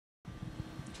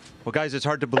Well, guys, it's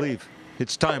hard to believe.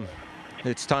 It's time.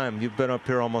 It's time. You've been up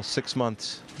here almost 6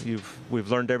 months.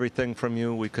 We've learned everything from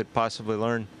you we could possibly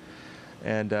learn,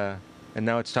 and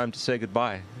now it's time to say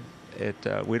goodbye.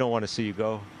 We don't want to see you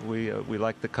go. We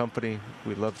like the company.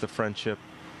 We love the friendship,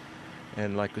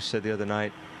 and like we said the other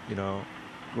night, you know,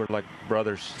 we're like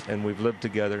brothers, and we've lived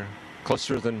together,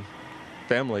 closer than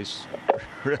families,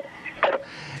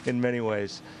 in many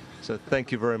ways. So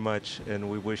thank you very much, and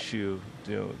we wish you,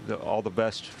 all the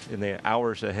best in the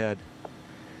hours ahead,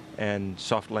 and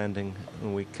soft landing.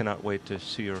 And we cannot wait to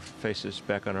see your faces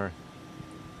back on Earth.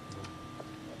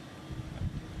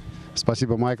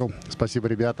 Спасибо, Майкл. Спасибо,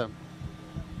 ребята.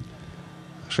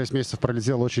 6 месяцев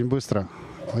пролетело очень быстро,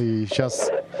 и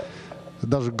сейчас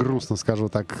даже грустно, скажу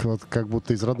так, вот как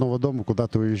будто из родного дома куда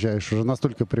ты уезжаешь. Уже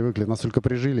настолько привыкли, настолько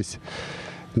прижились.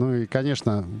 Ну и,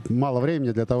 конечно, мало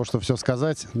времени для того, чтобы все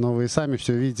сказать, но вы сами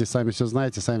все видите, сами все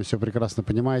знаете, сами все прекрасно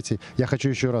понимаете. Я хочу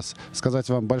еще раз сказать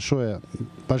вам большое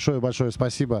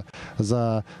спасибо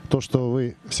за то, что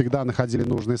вы всегда находили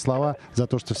нужные слова, за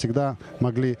то, что всегда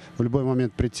могли в любой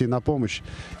момент прийти на помощь.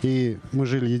 И мы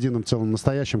жили единым целым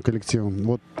настоящим коллективом.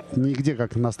 Вот нигде,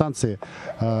 как на станции,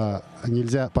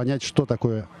 нельзя понять, что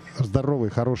такое здоровый,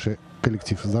 хороший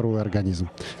коллектив, здоровый организм.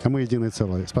 А мы единое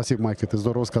целое. Спасибо, Майк, ты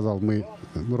здорово сказал. Мы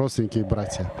родственники и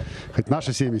братья. Хоть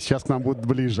наши семьи сейчас к нам будут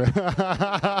ближе.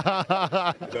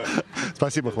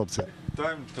 Спасибо, хлопцы.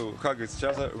 Time to hug each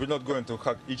other. We're not going to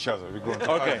hug each other. We're going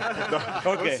to Okay.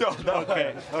 Okay.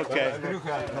 Okay. Okay.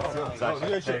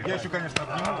 Я еще, конечно,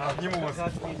 обниму вас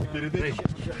перед этим.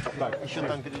 Так, еще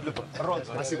там перед Лёпом. Рон,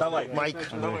 спасибо. Давай, Майк.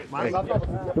 До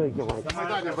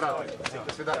свидания, брат.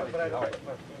 До свидания. Давай.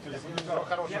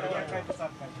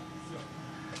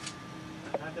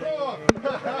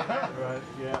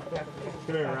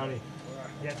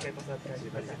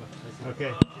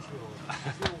 Okay.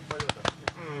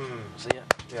 See ya.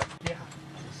 Yeah.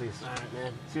 See you,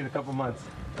 man. See you in a couple months.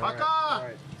 Пока!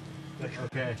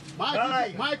 Okay.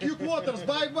 Mike, you quarters,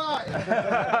 bye-bye!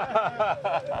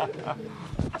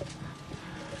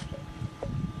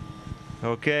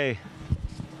 Okay.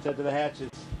 Head to the hatches.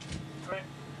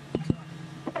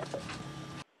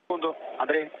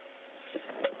 Андрей.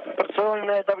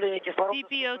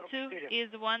 CPO2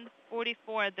 is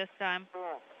 144 at this time.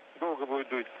 Долго будет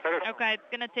дуть. Okay, it's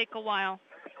going to take a while.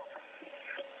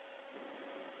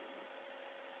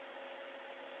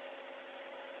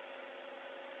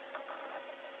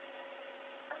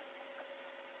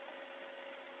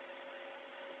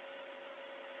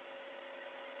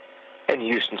 And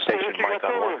Houston Station, Mike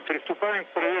on one. Приступаем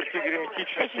к проверке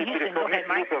герметичности переходных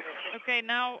люков. Okay,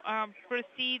 now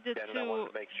proceed to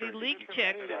the leak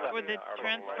check for the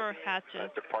transfer hatches.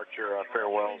 Departure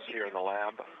farewells here in the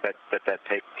lab. That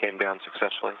tape came down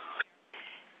successfully.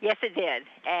 Yes, it did,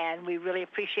 and we really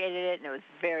appreciated it, and it was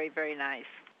very, very nice.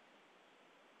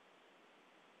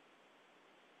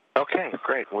 Okay,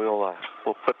 great. We'll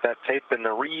put that tape in the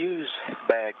reuse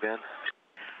bag then.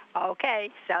 Okay,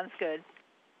 sounds good.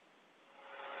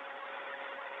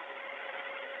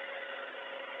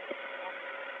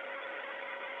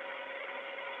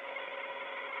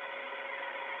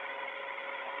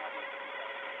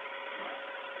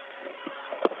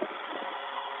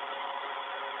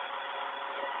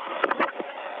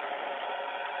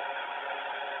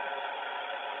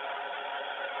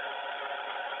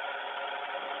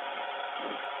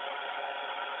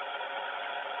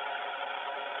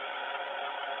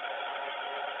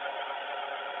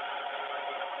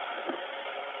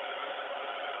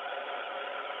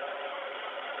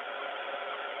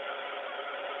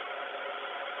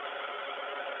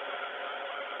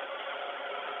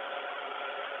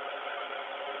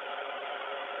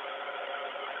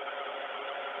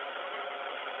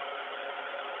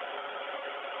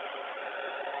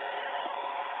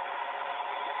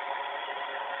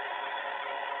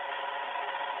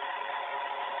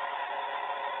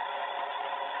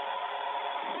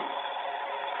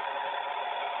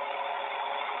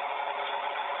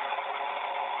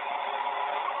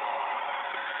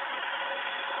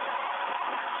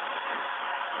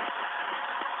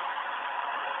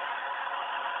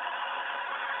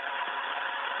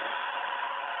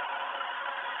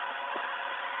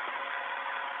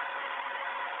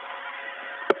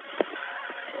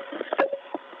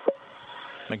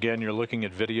 Again, you're looking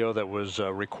at video that was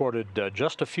recorded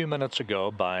just a few minutes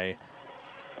ago by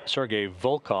Sergei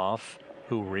Volkov,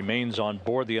 who remains on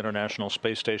board the International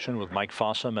Space Station with Mike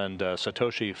Fossum and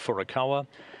Satoshi Furukawa,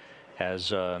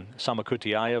 has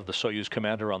Samokutyaev, the Soyuz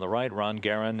commander, on the right, Ron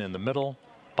Garan in the middle,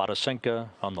 Borisenko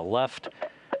on the left.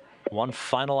 One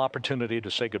final opportunity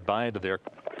to say goodbye to their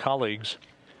colleagues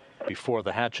before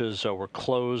the hatches were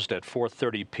closed at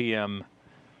 4:30 p.m.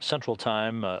 Central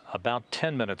Time about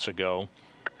 10 minutes ago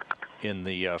in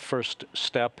the first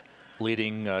step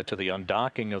leading to the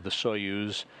undocking of the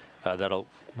Soyuz that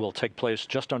will take place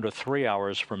just under 3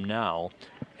 hours from now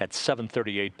at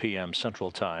 7:38 p.m.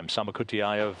 Central Time.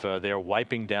 Samokutyaev there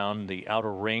wiping down the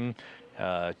outer ring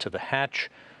to the hatch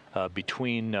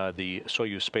between the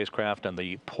Soyuz spacecraft and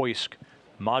the Poisk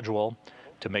module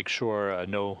to make sure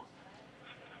no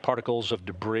particles of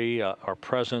debris are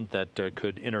present that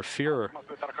could interfere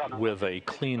with a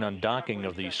clean undocking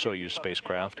of the Soyuz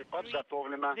spacecraft.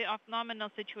 The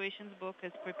off-nominal situations book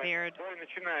is prepared.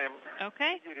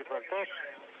 Okay.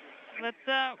 Let's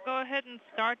go ahead and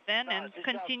start then and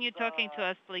continue talking to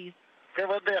us, please.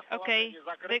 Okay.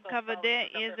 The KVD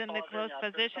is in the closed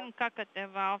position. KKT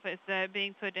valve is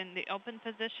being put in the open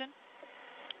position.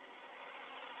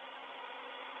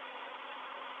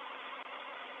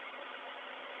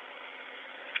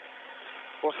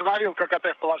 Install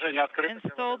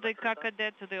the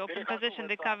KKD to the open position.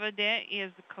 The KVD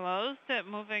is closed.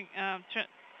 Moving,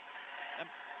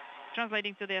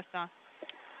 translating to the SA.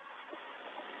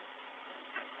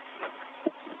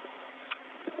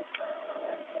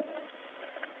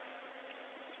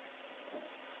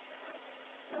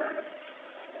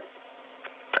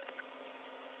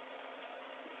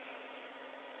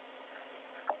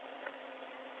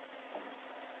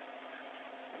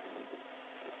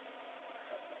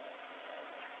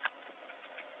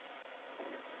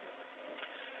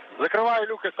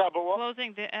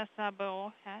 Closing the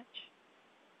SABO hatch.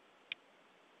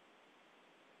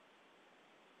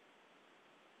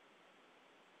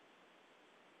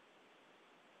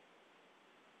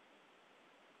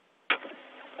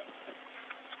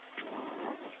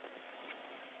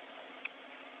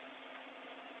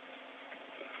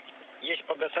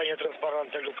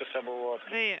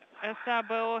 The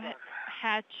SABO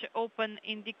hatch open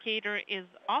indicator is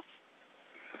off.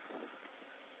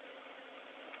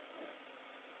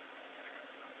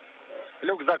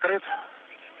 Люк закрыт.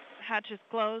 Hatch is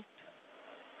closed.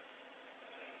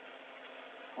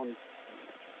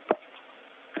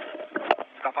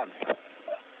 Скафандр.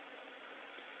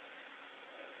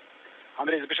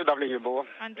 Андрей, запиши давление БО.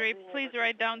 Andrey, please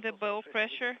write down the bow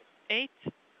pressure.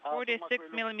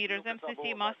 846 millimeters.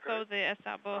 MCC Moscow, the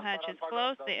SABO hatch is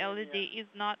closed. The LED is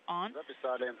not on.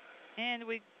 And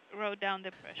we wrote down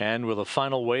the pressure. And with a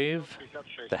final wave,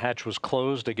 the hatch was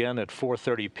closed again at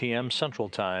 4:30 p.m. Central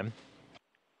Time.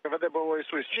 The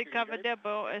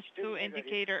KVD S2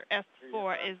 indicator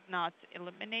S4 is not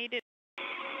eliminated.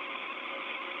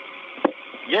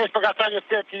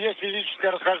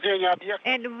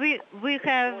 And we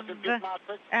have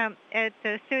at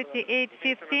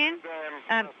 38:15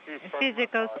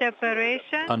 physical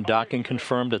separation. Undocking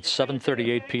confirmed at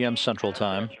 7:38 p.m. Central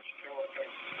Time.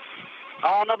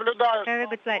 Very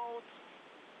good flight.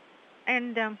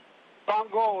 And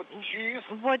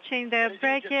watching the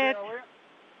bracket.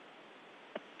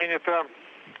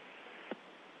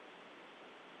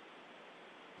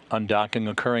 Undocking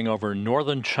occurring over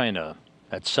northern China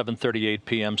at 7:38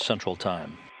 p.m. Central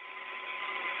Time.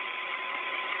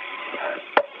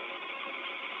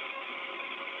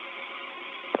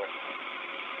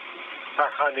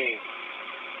 Honey,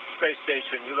 space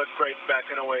station, you look great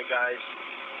backing away, guys.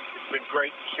 It's been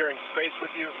great sharing space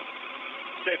with you.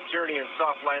 Safe journey and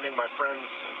soft landing, my friends.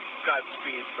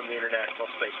 Godspeed from the International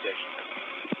Space Station.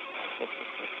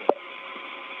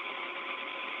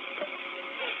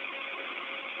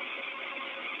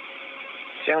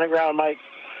 Stay on the ground, Mike.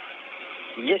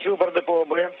 Есть выбор ДПО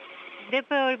Б.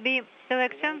 ДПО B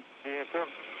selection.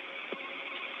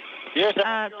 Есть.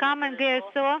 Common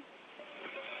GSO.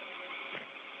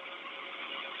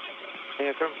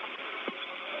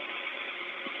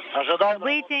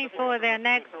 Waiting for the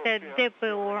next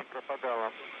ДПО.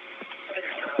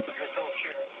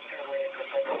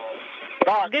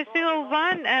 ДСО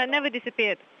 1 never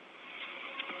disappeared.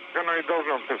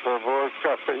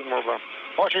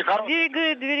 Very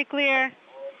good, very clear.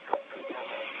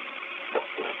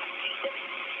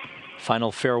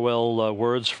 Final farewell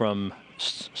words from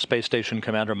Space Station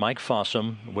Commander Mike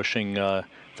Fossum, wishing the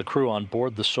crew on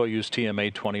board the Soyuz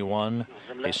TMA-21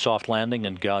 a soft landing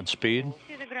and Godspeed.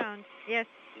 To the ground. Yes,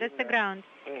 that's the ground.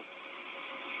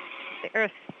 The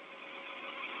Earth.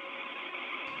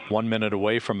 1 minute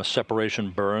away from a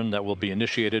separation burn that will be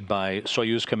initiated by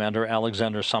Soyuz Commander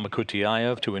Alexander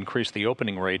Samokutyaev to increase the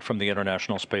opening rate from the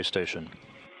International Space Station.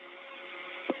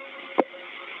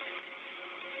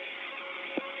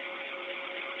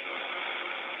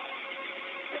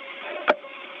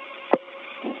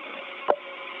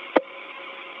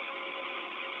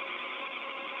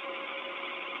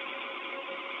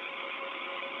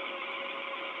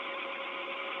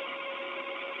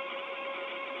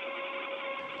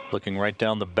 looking right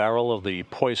down the barrel of the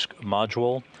Poisk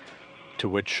module, to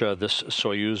which this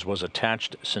Soyuz was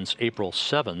attached since April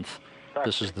 7th.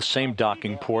 This is the same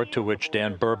docking port to which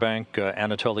Dan Burbank,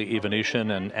 Anatoly Ivanishin,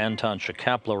 and Anton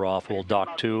Shkaplerov will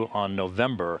dock to on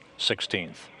November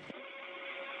 16th.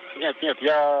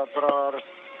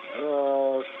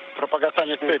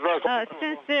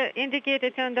 Since the indicator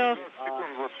turned off,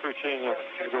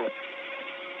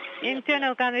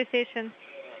 internal conversation.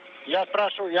 Я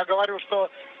спрашиваю, я говорю, что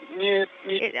не...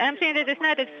 I'm saying that it's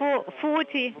not at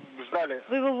 4:40.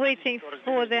 We were waiting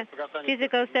for the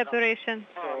physical separation.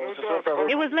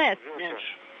 It was less.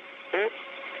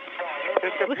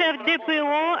 We have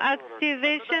DPO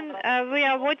activation. We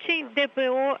are watching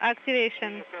DPO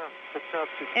activation.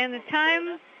 And the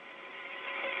time...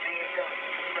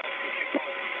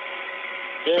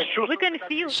 We can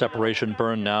feel... Separation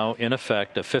burn now in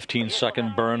effect, a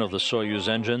 15-second burn of the Soyuz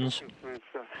engines.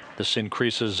 This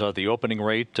increases the opening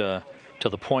rate to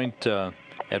the point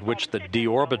at which the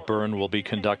deorbit burn will be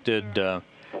conducted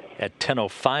at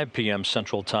 10:05 p.m.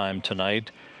 Central Time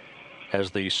tonight,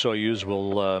 as the Soyuz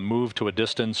will move to a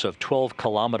distance of 12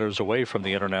 kilometers away from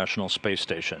the International Space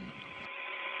Station.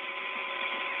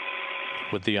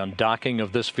 With the undocking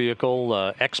of this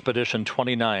vehicle, Expedition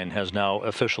 29 has now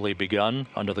officially begun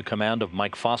under the command of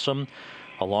Mike Fossum,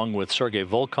 along with Sergei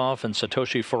Volkov and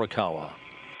Satoshi Furukawa.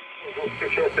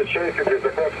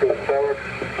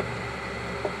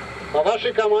 По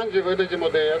вашей команде выдадим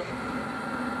ОДР.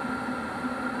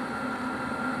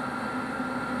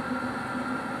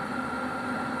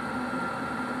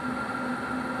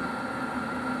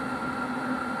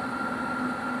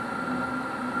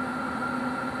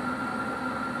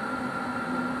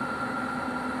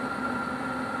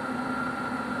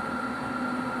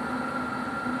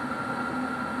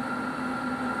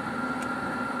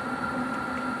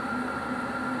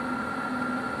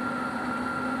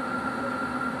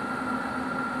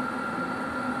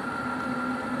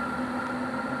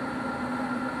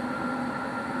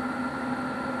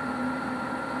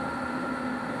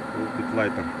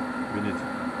 Lighter. We need a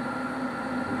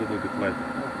little bit lighter.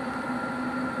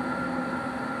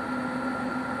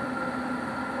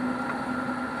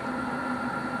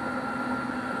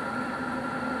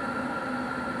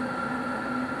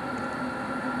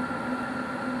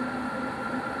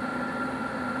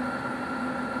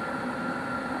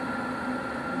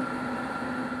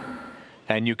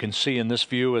 And you can see in this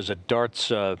view as it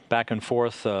darts back and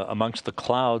forth amongst the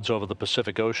clouds over the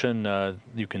Pacific Ocean,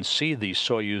 you can see the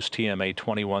Soyuz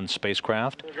TMA-21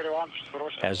 spacecraft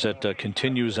as it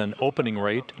continues an opening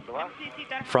rate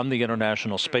from the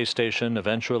International Space Station,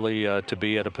 eventually to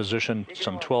be at a position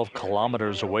some 12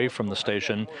 kilometers away from the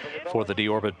station for the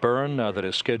deorbit burn that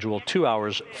is scheduled 2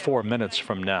 hours, 4 minutes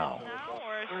from now.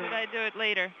 Or should I do it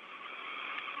later?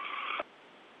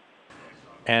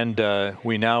 And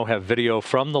we now have video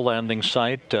from the landing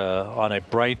site on a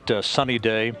bright sunny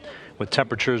day with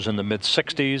temperatures in the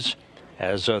mid-60s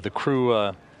as the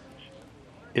crew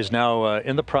is now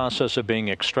in the process of being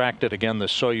extracted. Again, the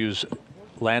Soyuz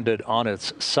landed on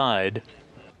its side.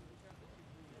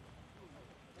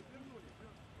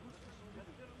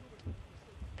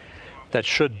 That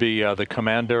should be the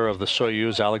commander of the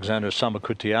Soyuz, Alexander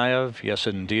Samokutyaev. Yes,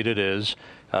 indeed it is.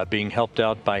 Being helped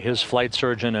out by his flight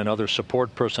surgeon and other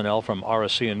support personnel from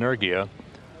RSC Energia.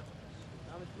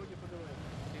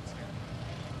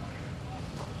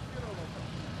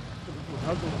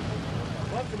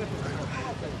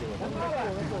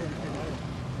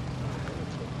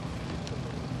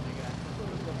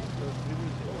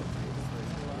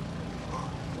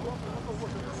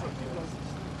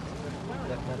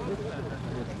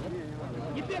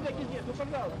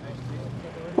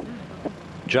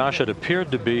 Josh, it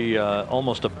appeared to be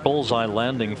almost a bullseye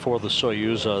landing for the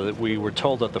Soyuz. We were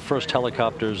told that the first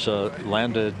helicopters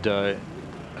landed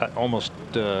almost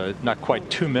not quite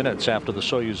 2 minutes after the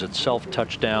Soyuz itself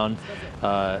touched down.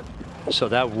 So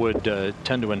that would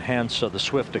tend to enhance the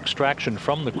swift extraction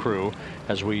from the crew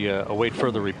as we await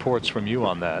further reports from you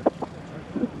on that.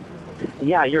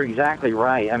 Yeah, you're exactly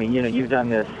right. I mean, you know, you've done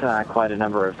this quite a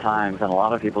number of times, and a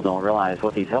lot of people don't realize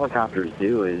what these helicopters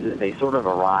do is they sort of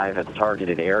arrive at the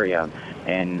targeted area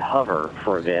and hover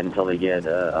for a bit until they get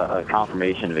a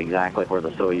confirmation of exactly where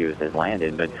the Soyuz has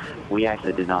landed. But we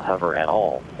actually did not hover at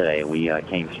all today. We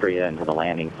came straight into the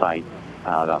landing site.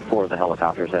 About 4 of the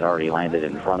helicopters had already landed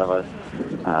in front of us.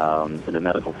 The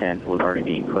medical tent was already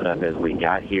being put up as we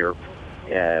got here.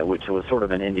 Which was sort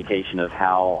of an indication of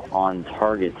how on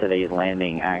target today's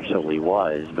landing actually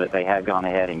was. But they have gone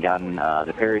ahead and gotten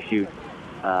the parachute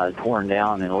torn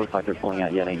down, and it looks like they're pulling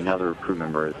out yet another crew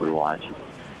member as we watch.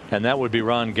 And that would be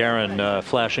Ron Garan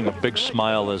flashing a big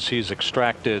smile as he's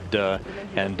extracted.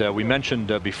 And we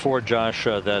mentioned before, Josh,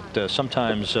 that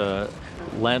sometimes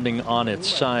landing on its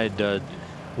side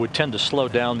would tend to slow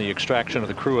down the extraction of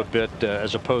the crew a bit,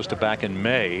 as opposed to back in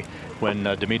May when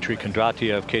Dmitry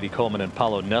Kondratiev, Katie Coleman, and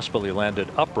Paolo Nespoli landed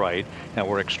upright and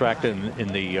were extracted in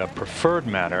the preferred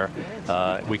manner.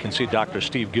 We can see Dr.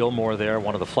 Steve Gilmore there,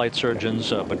 one of the flight surgeons,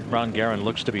 but Ron Garan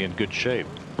looks to be in good shape.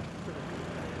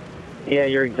 Yeah,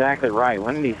 you're exactly right.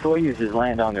 When these Soyuzes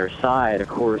land on their side, of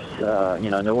course,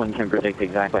 no one can predict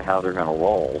exactly how they're going to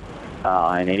roll.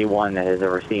 And anyone that has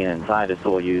ever seen inside a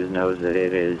Soyuz knows that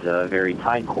it is very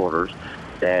tight quarters,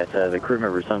 that the crew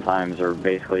members sometimes are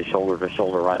basically shoulder to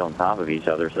shoulder right on top of each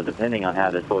other. So depending on how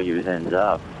the Soyuz ends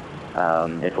up,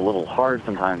 it's a little hard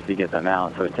sometimes to get them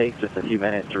out. So it takes just a few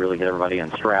minutes to really get everybody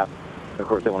unstrapped. Of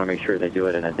course, they want to make sure they do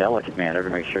it in a delicate manner to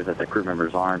make sure that the crew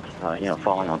members aren't,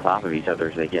 falling on top of each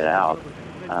other as they get out.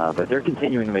 But they're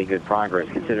continuing to make good progress,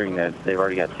 considering that they've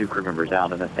already got 2 crew members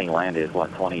out, and this thing landed,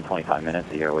 20, 25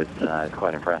 minutes ago. It's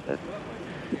quite impressive.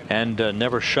 And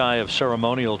never shy of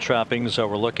ceremonial trappings,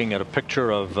 we're looking at a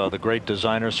picture of the great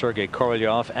designer Sergei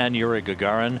Korolyov and Yuri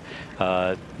Gagarin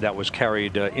that was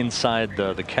carried inside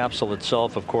the capsule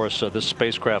itself. Of course, this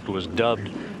spacecraft was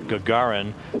dubbed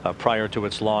Gagarin prior to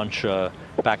its launch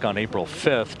back on April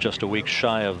 5th, just a week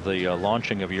shy of the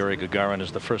launching of Yuri Gagarin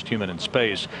as the first human in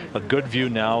space. A good view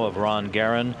now of Ron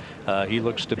Garan. He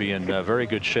looks to be in very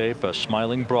good shape,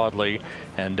 smiling broadly,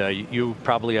 and you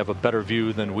probably have a better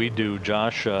view than we do,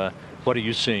 Josh. What are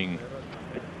you seeing?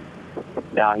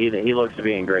 Now, he looks to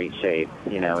be in great shape.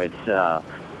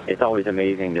 It's always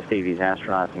amazing to see these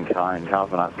astronauts and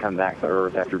cosmonauts come back to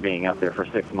Earth after being up there for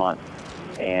 6 months.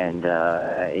 And,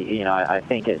 I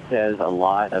think it says a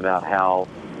lot about how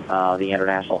the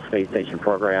International Space Station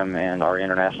program and our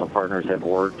international partners have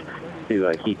worked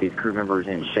to keep these crew members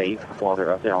in shape while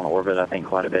they're up there on orbit. I think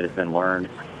quite a bit has been learned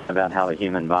about how the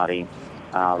human body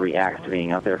reacts to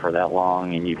being up there for that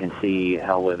long, and you can see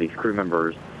how well these crew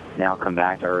members now come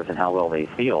back to Earth and how well they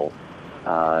feel.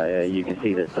 You can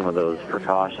see that some of those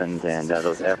precautions and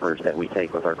those efforts that we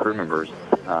take with our crew members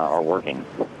are working.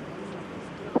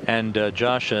 And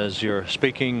Josh, as you're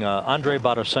speaking, Andrey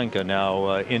Borisenko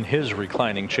now in his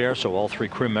reclining chair. So all 3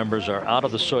 crew members are out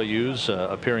of the Soyuz,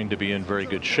 appearing to be in very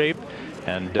good shape.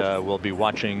 And we'll be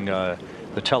watching the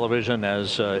television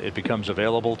as it becomes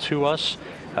available to us,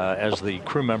 as the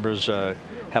crew members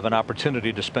have an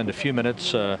opportunity to spend a few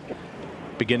minutes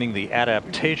beginning the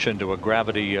adaptation to a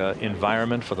gravity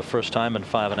environment for the first time in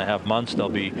 5.5 months. They'll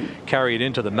be carried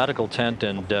into the medical tent.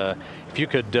 And if you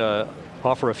could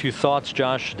offer a few thoughts,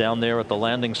 Josh, down there at the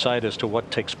landing site as to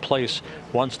what takes place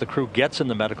once the crew gets in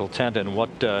the medical tent, and what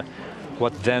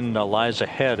then lies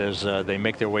ahead as they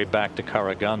make their way back to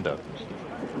Karaganda.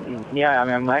 Yeah,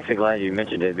 I'm actually glad you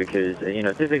mentioned it, because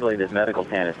typically this medical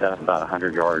tent is set up about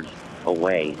 100 yards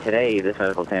away. Today, this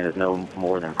medical tent is no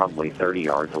more than probably 30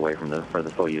 yards away from where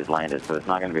the Soyuz landed, so it's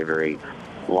not going to be a very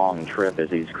long trip, as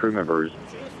these crew members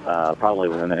probably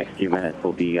within the next few minutes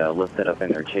will be lifted up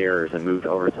in their chairs and moved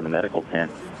over to the medical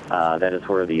tent. That is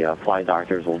where the flight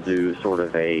doctors will do sort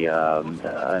of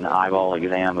an eyeball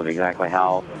exam of exactly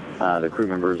how the crew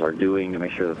members are doing to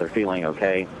make sure that they're feeling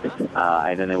okay.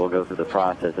 And then they will go through the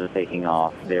process of taking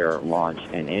off their launch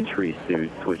and entry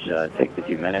suits, which takes a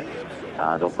few minutes.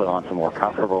 They'll put on some more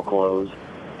comfortable clothes,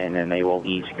 and then they will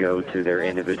each go to their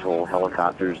individual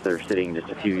helicopters. They're sitting just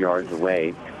a few yards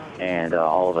away. And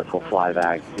all of us will fly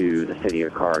back to the city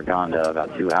of Karaganda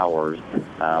about 2 hours,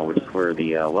 which is where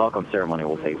the welcome ceremony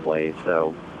will take place.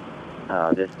 So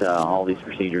all these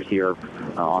procedures here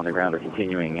on the ground are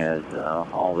continuing as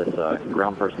all this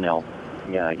ground personnel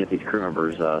get these crew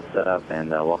members set up and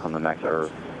welcome them back to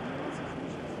Earth.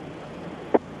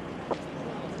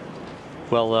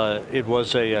 Well, it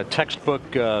was a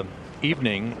textbook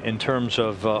evening in terms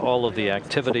of all of the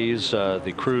activities,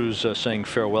 the crews saying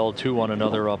farewell to one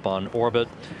another up on orbit,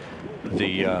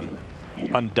 the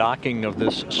undocking of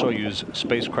this Soyuz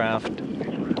spacecraft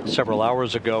several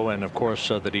hours ago, and of course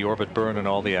the deorbit burn and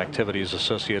all the activities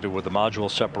associated with the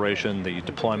module separation, the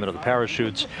deployment of the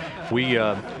parachutes. We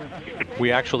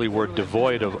actually were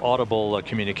devoid of audible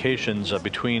communications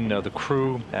between the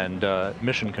crew and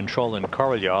mission control in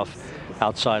Korolyov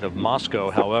outside of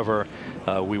Moscow. However,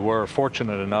 we were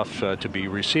fortunate enough to be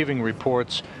receiving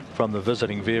reports from the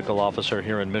visiting vehicle officer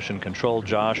here in Mission Control,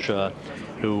 Josh,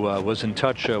 who was in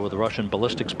touch with the Russian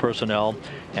ballistics personnel,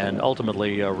 and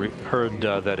ultimately heard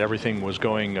that everything was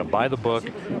going by the book,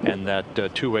 and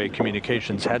that two-way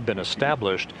communications had been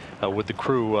established with the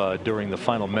crew during the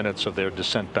final minutes of their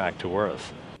descent back to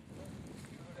Earth.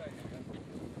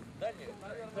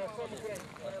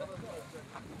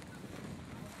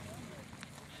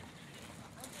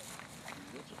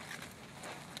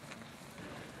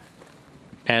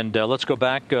 And let's go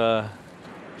back to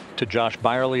Josh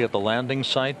Byerly at the landing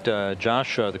site.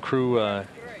 Josh, the crew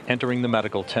entering the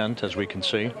medical tent, as we can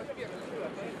see.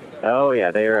 Oh, yeah,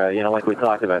 they're, you know, like we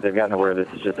talked about, they've gotten aware this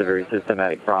is just a very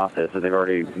systematic process, so they've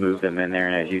already moved them in there,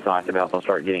 and as you talked about, they'll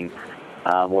start getting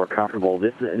more comfortable.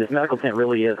 This medical tent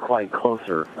really is quite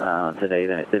closer today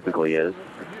than it typically is,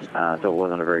 so it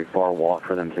wasn't a very far walk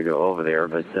for them to go over there,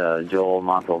 but Joel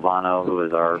Montalbano, who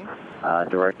is our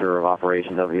director of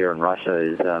operations over here in Russia,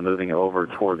 is moving over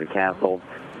toward the capsule.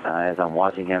 As I'm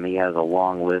watching him, he has a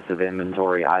long list of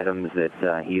inventory items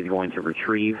that he's going to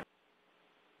retrieve.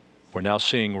 We're now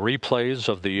seeing replays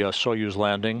of the Soyuz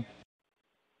landing.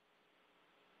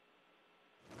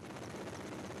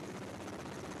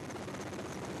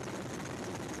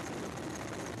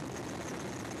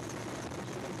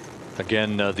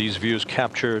 Again, these views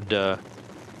captured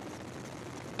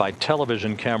by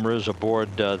television cameras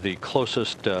aboard the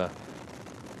closest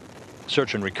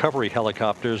search and recovery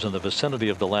helicopters in the vicinity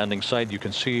of the landing site. You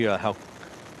can see how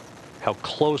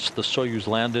close the Soyuz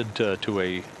landed to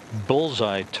a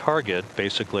bullseye target,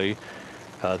 basically.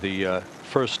 The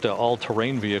first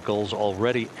all-terrain vehicles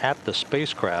already at the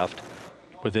spacecraft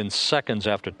within seconds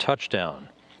after touchdown.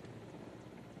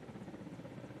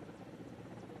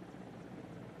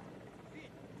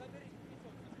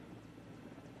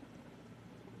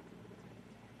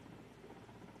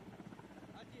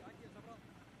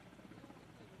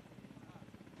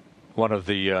 One of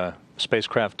the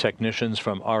spacecraft technicians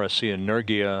from RSC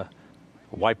Energia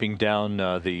wiping down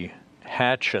the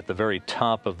hatch at the very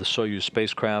top of the Soyuz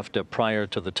spacecraft prior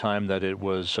to the time that it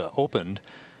was opened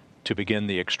to begin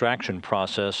the extraction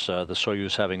process, the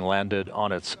Soyuz having landed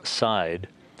on its side.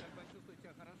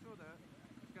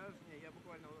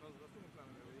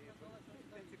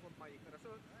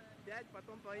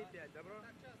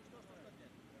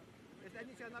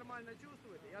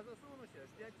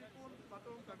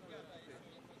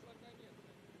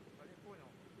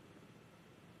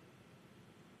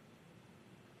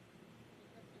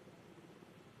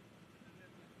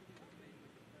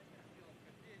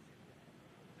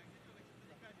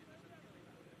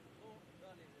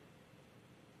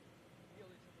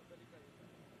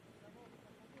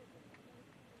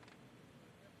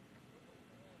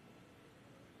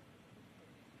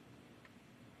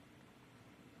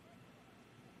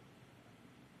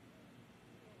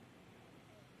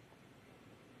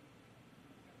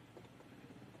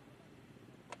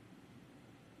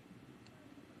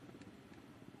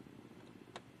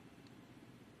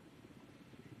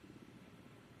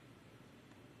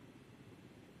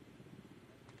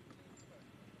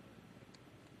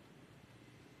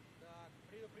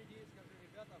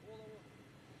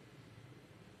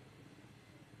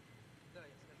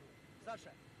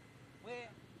 Саша,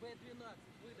 Б-12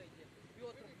 выдайте,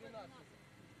 Петр 12,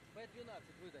 Б-12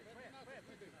 выдай.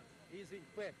 Извини,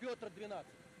 Петр 12.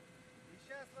 И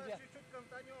сейчас вас чуть-чуть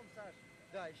кантанем, Саш.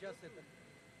 Да, и сейчас это.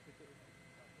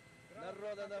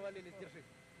 Народа навалились, держи.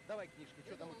 Давай книжки,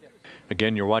 что там у тебя?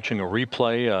 Again, you're watching a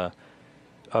replay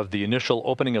of the initial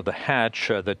opening of the hatch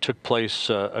that took place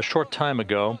a short time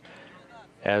ago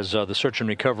as the search and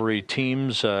recovery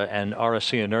teams and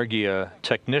RSC Energia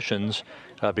technicians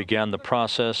began the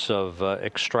process of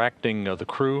extracting the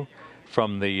crew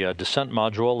from the descent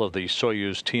module of the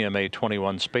Soyuz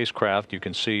TMA-21 spacecraft. You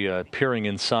can see peering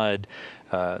inside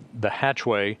the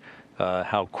hatchway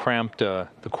how cramped the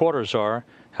quarters are.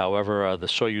 However, the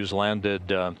Soyuz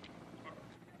landed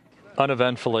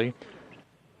uneventfully.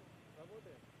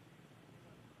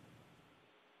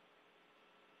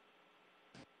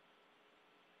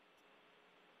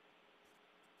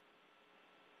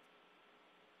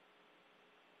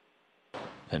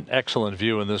 An excellent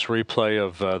view in this replay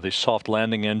of the soft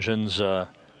landing engines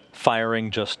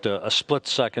firing just a split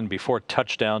second before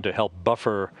touchdown to help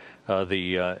buffer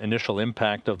the initial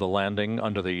impact of the landing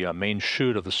under the main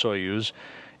chute of the Soyuz,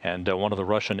 and one of the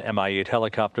Russian Mi-8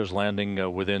 helicopters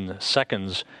landing within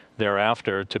seconds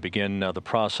thereafter to begin the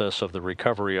process of the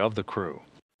recovery of the crew.